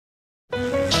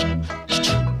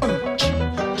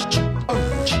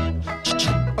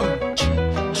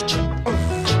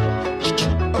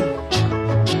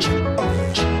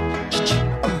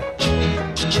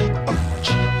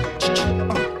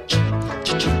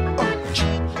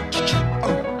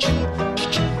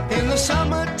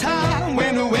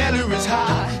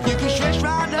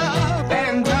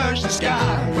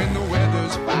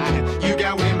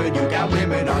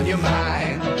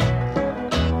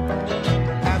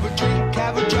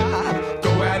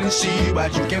and see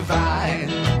what you can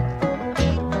find.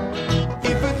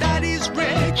 If a daddy's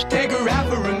rich, take her out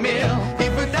for a meal.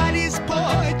 If a daddy's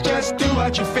poor, just do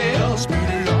what you feel. Speed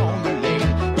along the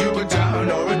lane, you go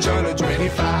down or a turn of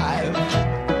 25.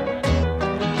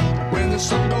 When the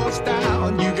sun goes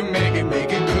down, you can make it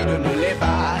good and live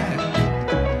by.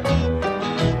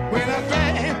 We're not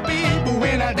bad people,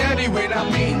 we're not dirty, we're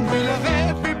not mean. We love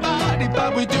everybody,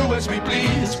 but we do as we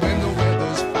please. When the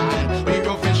weather's fine, we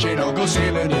go fishing or go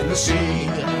sailing in the sea.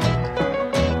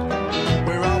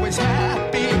 We're always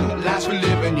happy, life's for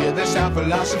living, yeah, that's our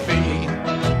philosophy.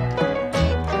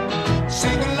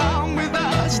 Sing along with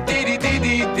us,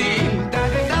 dee-dee-dee-dee-dee,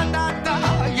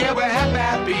 da-da-da-da-da, yeah, we're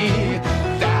happy.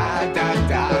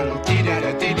 Da-da-da,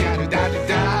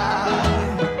 dee-da-da-dee-da-da-da-da.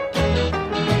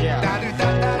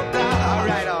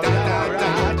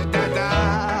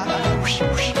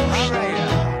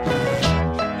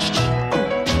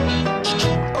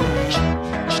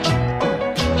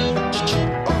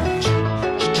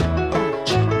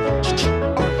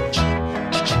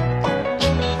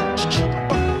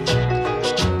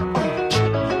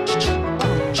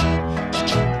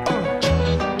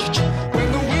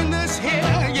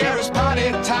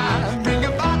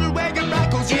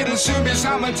 Soon be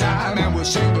summertime and we'll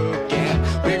sing again.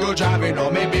 We go driving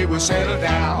or maybe we'll settle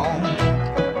down.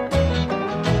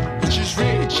 If she's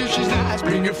rich, if she's nice,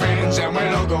 bring your friends and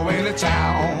we'll all go into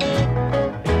town.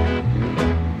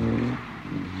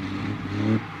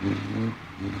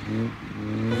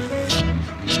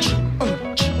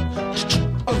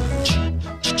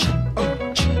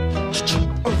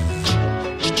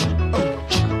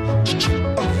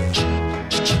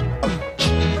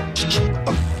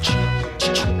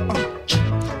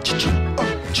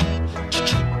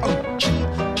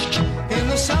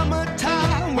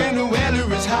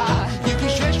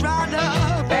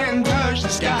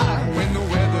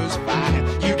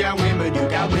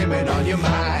 On your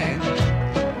mind.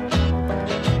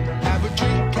 Have a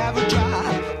drink, have a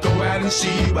drive, go out and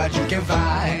see what you can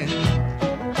find.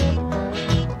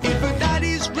 If a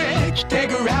daddy's rich,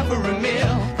 take her out for a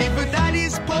meal. If a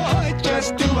daddy's poor,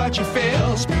 just do what you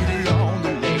feel. Speed along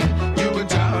the lane, you go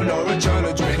down or a turn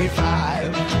of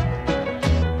 25.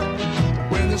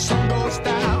 When the sun goes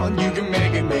down, you can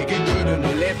make it good and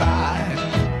live by.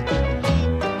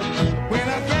 We're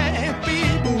not bad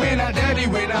people, we're not dirty,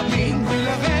 we're not mean. We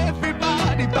love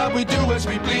everybody, but we do as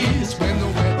we please. When the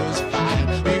weather's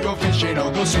fine, we go fishing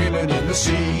or go sailing in the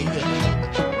sea.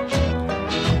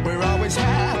 We're always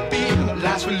happy,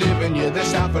 life's for living, yeah,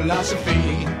 that's our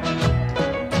philosophy.